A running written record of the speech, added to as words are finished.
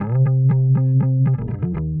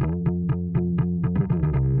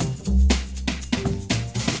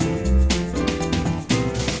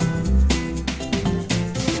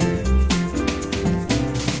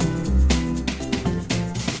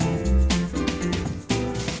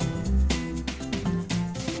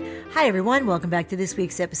Hi, everyone. Welcome back to this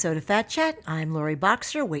week's episode of Fat Chat. I'm Lori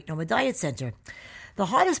Boxer, Weight Noma Diet Center. The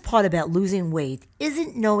hardest part about losing weight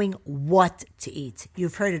isn't knowing what to eat.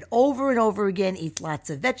 You've heard it over and over again. Eat lots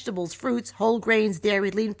of vegetables, fruits, whole grains,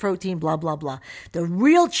 dairy, lean protein, blah, blah, blah. The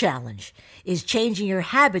real challenge is changing your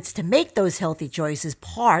habits to make those healthy choices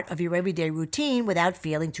part of your everyday routine without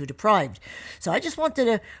feeling too deprived. So I just wanted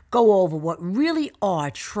to go over what really are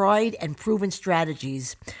tried and proven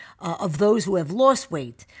strategies of those who have lost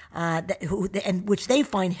weight, and which they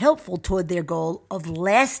find helpful toward their goal of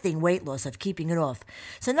lasting weight loss, of keeping it off.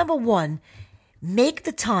 So number one, make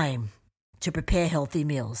the time to prepare healthy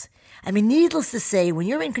meals. I mean, needless to say, when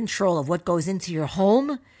you're in control of what goes into your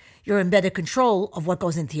home, you're in better control of what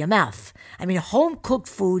goes into your mouth. I mean, home-cooked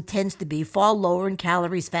food tends to be far lower in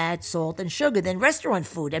calories, fat, salt, and sugar than restaurant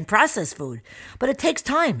food and processed food. But it takes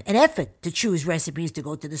time and effort to choose recipes to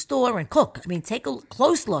go to the store and cook. I mean, take a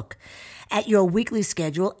close look at your weekly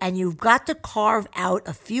schedule, and you've got to carve out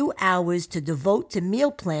a few hours to devote to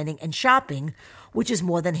meal planning and shopping, which is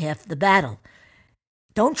more than half the battle.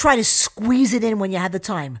 Don't try to squeeze it in when you have the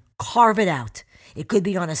time. Carve it out. It could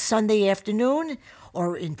be on a Sunday afternoon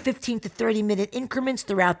or in 15 to 30-minute increments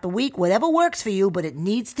throughout the week, whatever works for you, but it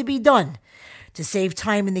needs to be done. To save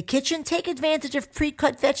time in the kitchen, take advantage of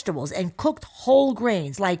pre-cut vegetables and cooked whole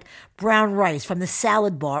grains like brown rice from the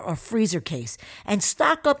salad bar or freezer case, and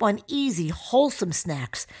stock up on easy, wholesome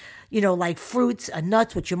snacks, like fruits and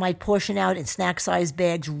nuts, which you might portion out in snack-sized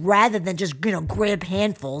bags rather than just, grab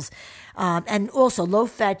handfuls. And also,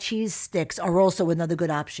 low-fat cheese sticks are also another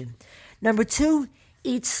good option. Number two,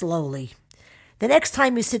 eat slowly. The next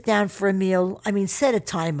time you sit down for a meal, set a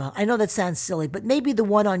timer. I know that sounds silly, but maybe the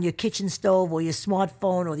one on your kitchen stove or your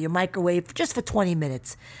smartphone or your microwave just for 20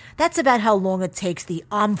 minutes. That's about how long it takes the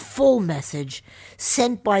 "I'm full" message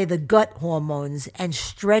sent by the gut hormones and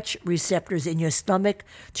stretch receptors in your stomach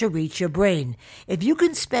to reach your brain. If you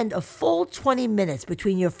can spend a full 20 minutes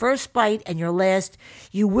between your first bite and your last,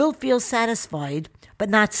 you will feel satisfied, but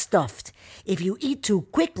not stuffed. If you eat too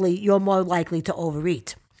quickly, you're more likely to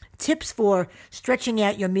overeat. Tips for stretching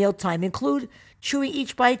out your mealtime include chewing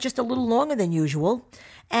each bite just a little longer than usual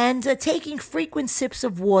and taking frequent sips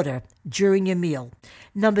of water during your meal.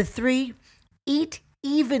 Number three, eat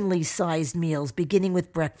evenly sized meals beginning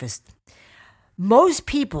with breakfast. Most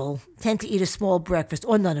people tend to eat a small breakfast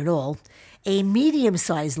or none at all, a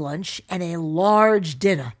medium-sized lunch, and a large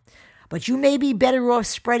dinner. But you may be better off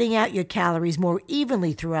spreading out your calories more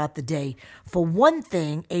evenly throughout the day. For one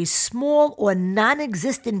thing, a small or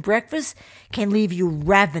non-existent breakfast can leave you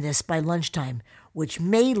ravenous by lunchtime, which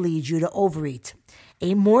may lead you to overeat.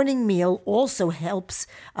 A morning meal also helps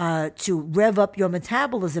to rev up your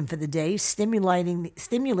metabolism for the day, stimulating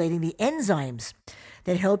the enzymes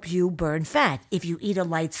that help you burn fat. If you eat a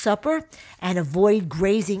light supper and avoid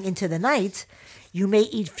grazing into the night, you may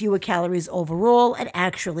eat fewer calories overall and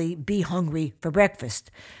actually be hungry for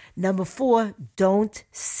breakfast. Number four, don't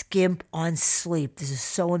skimp on sleep. This is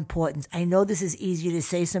so important. I know this is easier to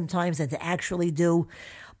say sometimes than to actually do,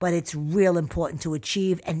 but it's real important to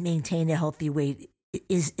achieve and maintain a healthy weight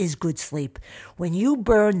is good sleep. When you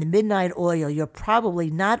burn the midnight oil, you're probably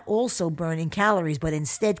not also burning calories, but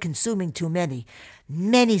instead consuming too many.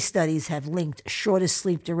 Many studies have linked shorter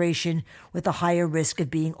sleep duration with a higher risk of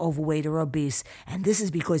being overweight or obese. And this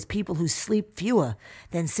is because people who sleep fewer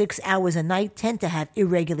than 6 hours a night tend to have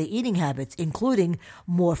irregular eating habits, including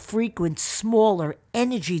more frequent, smaller,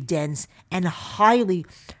 energy-dense, and highly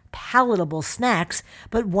palatable snacks,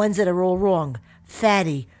 but ones that are all wrong.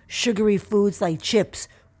 Fatty, sugary foods like chips,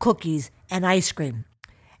 cookies, and ice cream.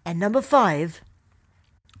 And number five,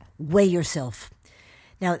 weigh yourself.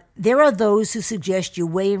 Now, there are those who suggest you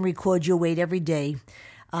weigh and record your weight every day,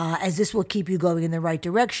 as this will keep you going in the right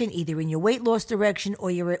direction, either in your weight loss direction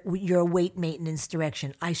or your weight maintenance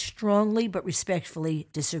direction. I strongly but respectfully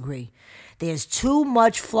disagree. There's too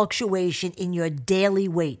much fluctuation in your daily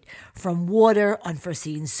weight from water,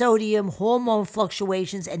 unforeseen sodium, hormone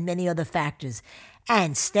fluctuations, and many other factors.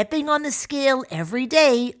 And stepping on the scale every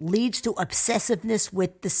day leads to obsessiveness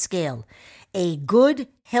with the scale. A good,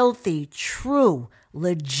 healthy, true,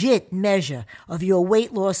 legit measure of your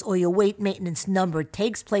weight loss or your weight maintenance number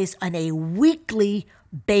takes place on a weekly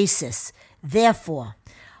basis. Therefore,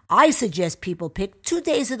 I suggest people pick 2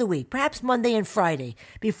 days of the week, perhaps Monday and Friday,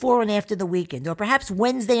 before and after the weekend, or perhaps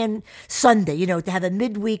Wednesday and Sunday, to have a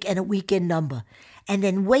midweek and a weekend number. And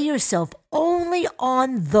then weigh yourself only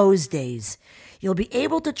on those days. You'll be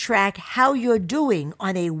able to track how you're doing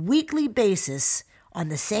on a weekly basis on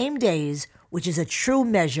the same days, which is a true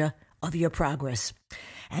measure of your progress.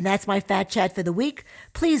 And that's my Fat Chat for the week.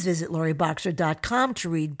 Please visit LoriBoxer.com to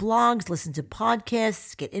read blogs, listen to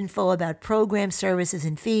podcasts, get info about program services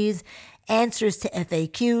and fees, answers to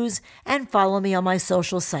FAQs, and follow me on my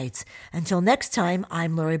social sites. Until next time,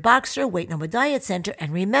 I'm Lori Boxer, Weight Noma Diet Center,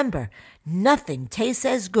 and remember, nothing tastes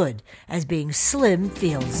as good as being slim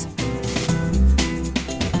feels.